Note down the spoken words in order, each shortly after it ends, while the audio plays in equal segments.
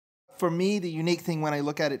for me, the unique thing when I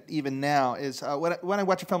look at it even now is when I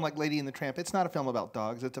watch a film like Lady and the Tramp, it's not a film about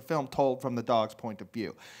dogs. It's a film told from the dog's point of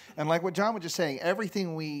view. And like what John was just saying,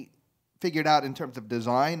 everything we figured out in terms of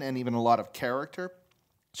design and even a lot of character,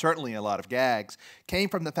 certainly a lot of gags, came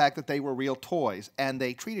from the fact that they were real toys, and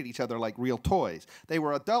they treated each other like real toys. They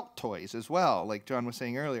were adult toys as well, like John was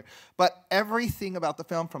saying earlier. But everything about the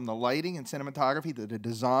film, from the lighting and cinematography, the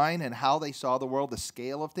design and how they saw the world, the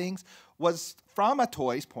scale of things, was from a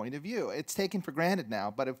toy's point of view. It's taken for granted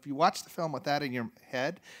now, but if you watch the film with that in your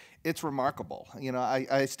head, it's remarkable. You know,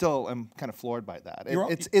 I still am kind of floored by that.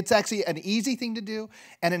 It's actually an easy thing to do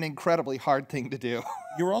and an incredibly hard thing to do.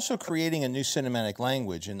 You're also creating a new cinematic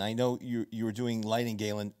language, and I know you were doing lighting,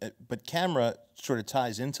 Galyn, but camera sort of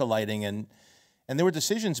ties into lighting, and there were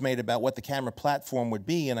decisions made about what the camera platform would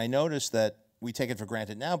be, and I noticed that we take it for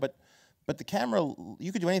granted now, but the camera,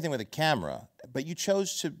 you could do anything with a camera, but you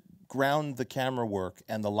chose to ground the camera work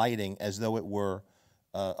and the lighting as though it were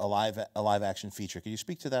a live action feature. Can you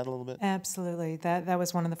speak to that a little bit? Absolutely. That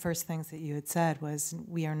was one of the first things that you had said was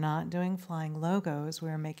we are not doing flying logos. We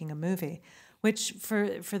are making a movie, which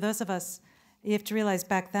for those of us, you have to realize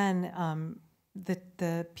back then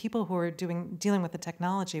the people who were dealing with the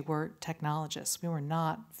technology were technologists. We were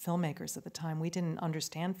not filmmakers at the time. We didn't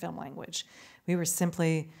understand film language. We were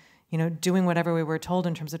simply, doing whatever we were told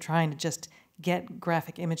in terms of trying to just get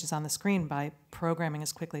graphic images on the screen by programming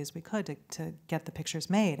as quickly as we could to get the pictures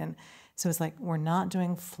made. And so it's like, we're not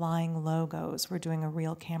doing flying logos, we're doing a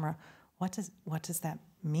real camera. What does that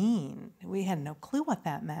mean? We had no clue what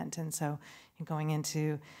that meant. And so going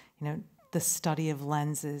into, the study of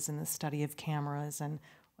lenses and the study of cameras and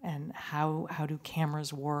how do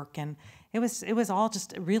cameras work. And it was all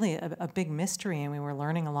just really a big mystery, and we were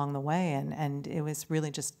learning along the way. And it was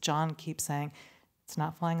really just, John keeps saying, it's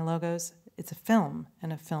not flying logos, it's a film,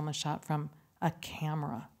 and a film is shot from a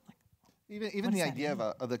camera. Even the idea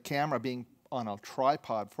of the camera being on a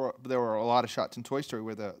tripod. There were a lot of shots in Toy Story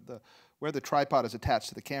where the tripod is attached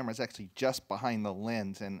to the camera is actually just behind the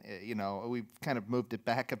lens, and we've kind of moved it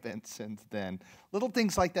back a bit since then. Little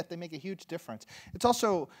things like that, they make a huge difference. It's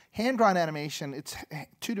also hand-drawn animation. It's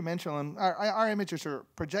two-dimensional, and our images are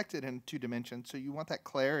projected in 2 dimensions, so you want that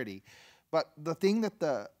clarity. But the thing that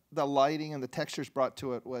the lighting and the textures brought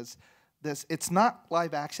to it was this: it's not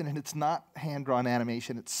live action and it's not hand-drawn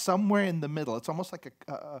animation. It's somewhere in the middle. It's almost like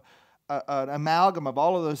an amalgam of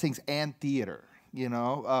all of those things and theater,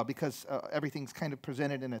 because everything's kind of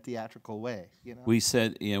presented in a theatrical way. We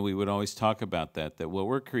said, we would always talk about that what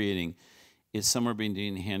we're creating is somewhere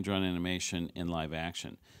between hand-drawn animation and live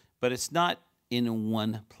action. But it's not in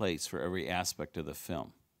one place for every aspect of the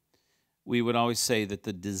film. We would always say that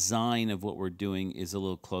the design of what we're doing is a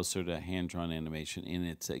little closer to hand-drawn animation, and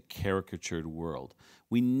it's a caricatured world.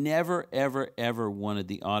 We never, ever, ever wanted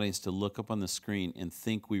the audience to look up on the screen and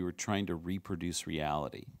think we were trying to reproduce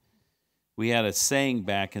reality. We had a saying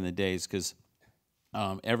back in the days, because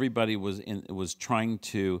everybody was trying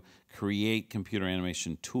to create computer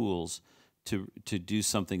animation tools to do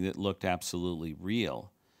something that looked absolutely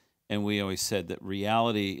real. And we always said that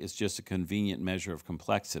reality is just a convenient measure of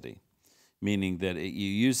complexity, meaning that you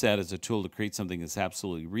use that as a tool to create something that's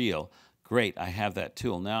absolutely real. Great, I have that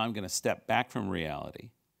tool. Now I'm going to step back from reality,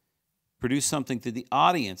 produce something that the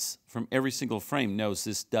audience from every single frame knows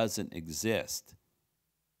this doesn't exist,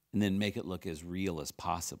 and then make it look as real as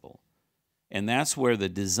possible. And that's where the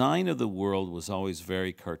design of the world was always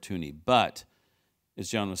very cartoony. But, as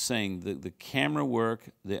John was saying, the camera work,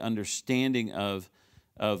 the understanding of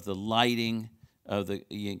the lighting, of the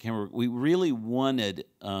camera work, we really wanted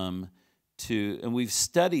and we've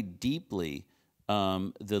studied deeply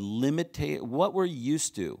what we're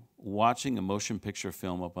used to watching a motion picture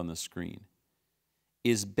film up on the screen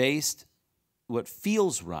is based, what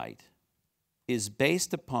feels right, is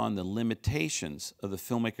based upon the limitations of the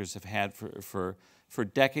filmmakers have had for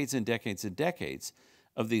decades and decades and decades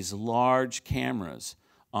of these large cameras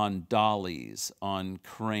on dollies, on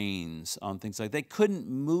cranes, on things like that. They couldn't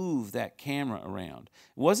move that camera around.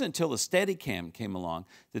 It wasn't until the Steadicam came along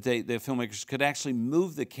that the filmmakers could actually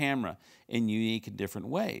move the camera in unique and different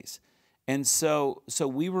ways. And so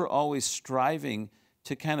we were always striving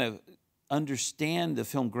to kind of understand the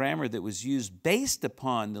film grammar that was used based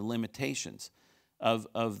upon the limitations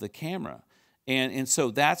of the camera. And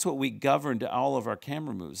so that's what we governed all of our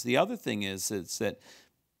camera moves. The other thing is that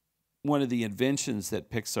one of the inventions that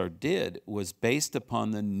Pixar did was based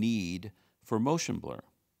upon the need for motion blur.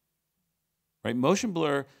 Right? Motion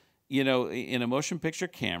blur, in a motion picture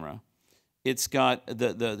camera, it's got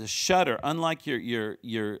the shutter, unlike your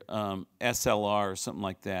SLR or something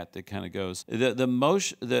like that kind of goes.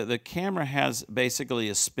 The camera has basically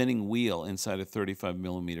a spinning wheel inside a 35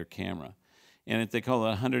 millimeter camera, and they call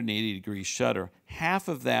it a 180-degree shutter. Half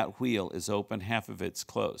of that wheel is open, half of it's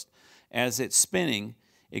closed. As it's spinning,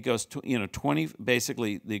 it goes to 20,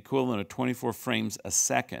 basically the equivalent of 24 frames a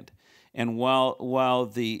second, and while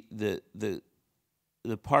the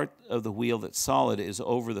part of the wheel that's solid is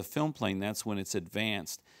over the film plane, that's when it's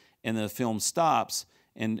advanced. And the film stops,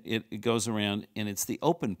 and it goes around, and it's the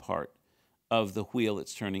open part of the wheel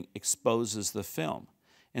that's turning exposes the film.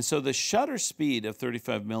 And so the shutter speed of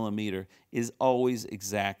 35 millimeter is always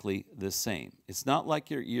exactly the same. It's not like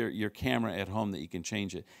your camera at home that you can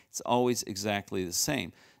change it. It's always exactly the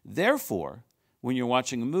same. Therefore, when you're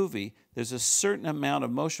watching a movie, there's a certain amount of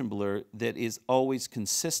motion blur that is always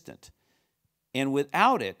consistent. And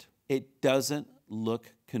without it, it doesn't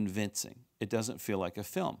look convincing. It doesn't feel like a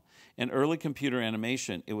film. In early computer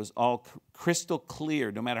animation, it was all crystal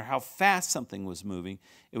clear. No matter how fast something was moving,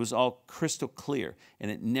 it was all crystal clear. And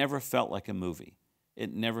it never felt like a movie.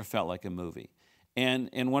 It never felt like a movie. And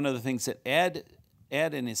one of the things that Ed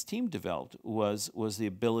and his team developed was the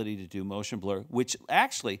ability to do motion blur, which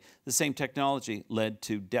actually, the same technology led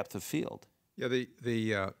to depth of field.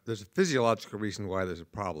 Yeah, there's a physiological reason why there's a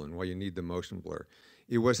problem, why you need the motion blur.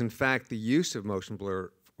 It was, in fact, the use of motion blur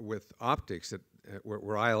with optics that where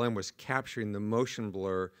ILM was capturing the motion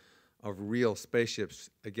blur of real spaceships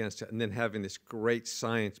against it, and then having this great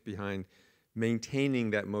science behind maintaining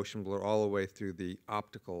that motion blur all the way through the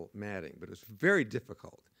optical matting. But it was very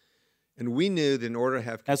difficult. And we knew that in order to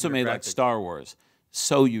have that's what made like Star Wars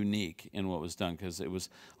so unique in what was done, because it was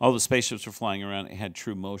all the spaceships were flying around. It had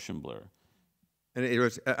true motion blur. And it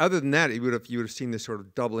was, other than that, you would have seen this sort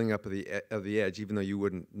of doubling up of the edge, even though you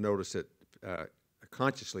wouldn't notice it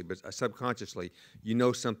consciously, but subconsciously, you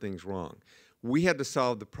know something's wrong. We had to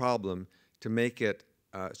solve the problem to make it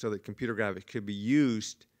so that computer graphics could be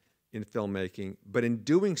used in filmmaking, but in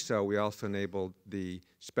doing so, we also enabled the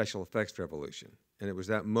special effects revolution, and it was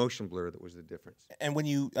that motion blur that was the difference. And when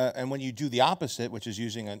you do the opposite, which is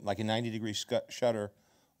using like a 90-degree shutter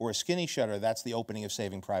or a skinny shutter, that's the opening of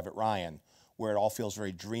Saving Private Ryan, where it all feels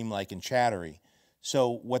very dreamlike and chattery.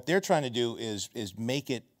 So what they're trying to do is make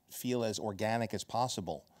it feel as organic as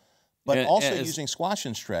possible, but also using squash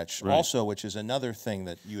and stretch, right, also, which is another thing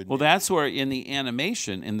that you would. Well, that's where in the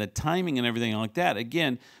animation, in the timing and everything like that,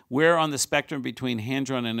 again, where on the spectrum between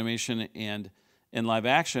hand-drawn animation and live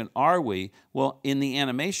action are we? Well, in the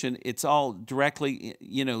animation, it's all directly,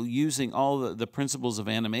 using all the principles of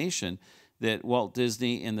animation that Walt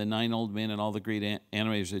Disney and the 9 Old Men and all the great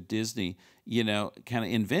animators at Disney, kind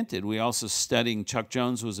of invented. We also studying, Chuck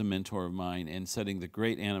Jones was a mentor of mine, and studying the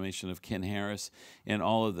great animation of Ken Harris and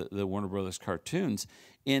all of the Warner Brothers cartoons.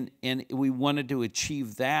 And we wanted to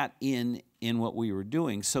achieve that in what we were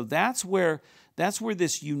doing. So that's where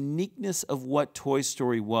this uniqueness of what Toy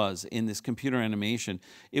Story was in this computer animation.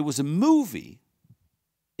 It was a movie.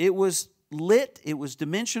 It was lit, it was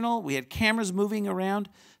dimensional, we had cameras moving around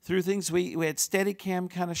through things, we had Steadicam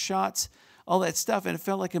kind of shots, all that stuff, and it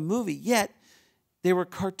felt like a movie, yet they were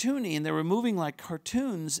cartoony and they were moving like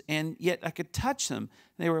cartoons, and yet I could touch them.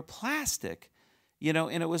 They were plastic,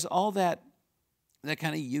 and it was all that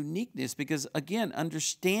kind of uniqueness, because again,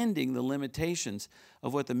 understanding the limitations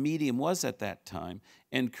of what the medium was at that time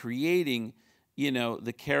and creating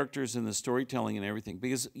the characters and the storytelling and everything.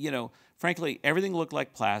 Because, frankly, everything looked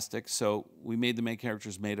like plastic, so we made the main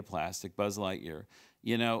characters made of plastic, Buzz Lightyear.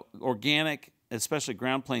 Organic, especially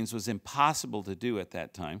ground planes, was impossible to do at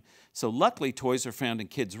that time. So luckily, toys are found in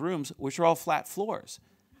kids' rooms, which are all flat floors.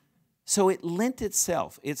 So it lent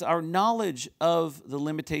itself. It's our knowledge of the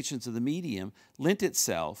limitations of the medium lent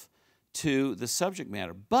itself to the subject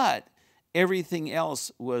matter. But everything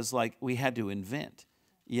else was like we had to invent.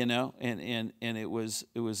 And it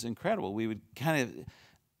was incredible. We would kind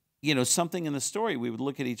of, something in the story, we would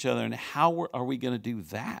look at each other and how are we going to do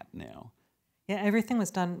that now? Yeah, everything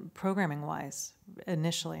was done programming-wise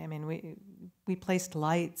initially. I mean, we placed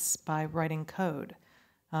lights by writing code.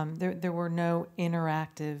 There were no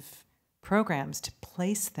interactive programs to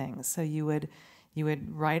place things. So you would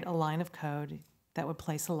write a line of code that would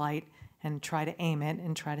place a light and try to aim it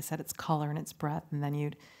and try to set its color and its breadth, and then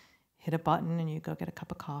you'd hit a button and you go get a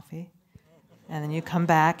cup of coffee. And then you come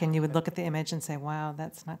back and you would look at the image and say, wow,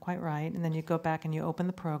 that's not quite right. And then you go back and you open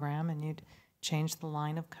the program and you'd change the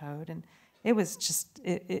line of code. And it was just,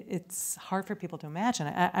 it's hard for people to imagine.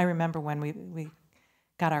 I remember when we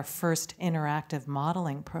got our first interactive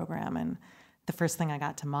modeling program, and the first thing I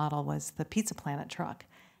got to model was the Pizza Planet truck.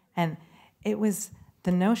 And it was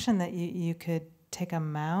the notion that you could take a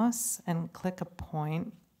mouse and click a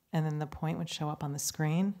point, and then the point would show up on the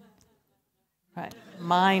screen, right?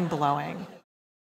 Mind blowing.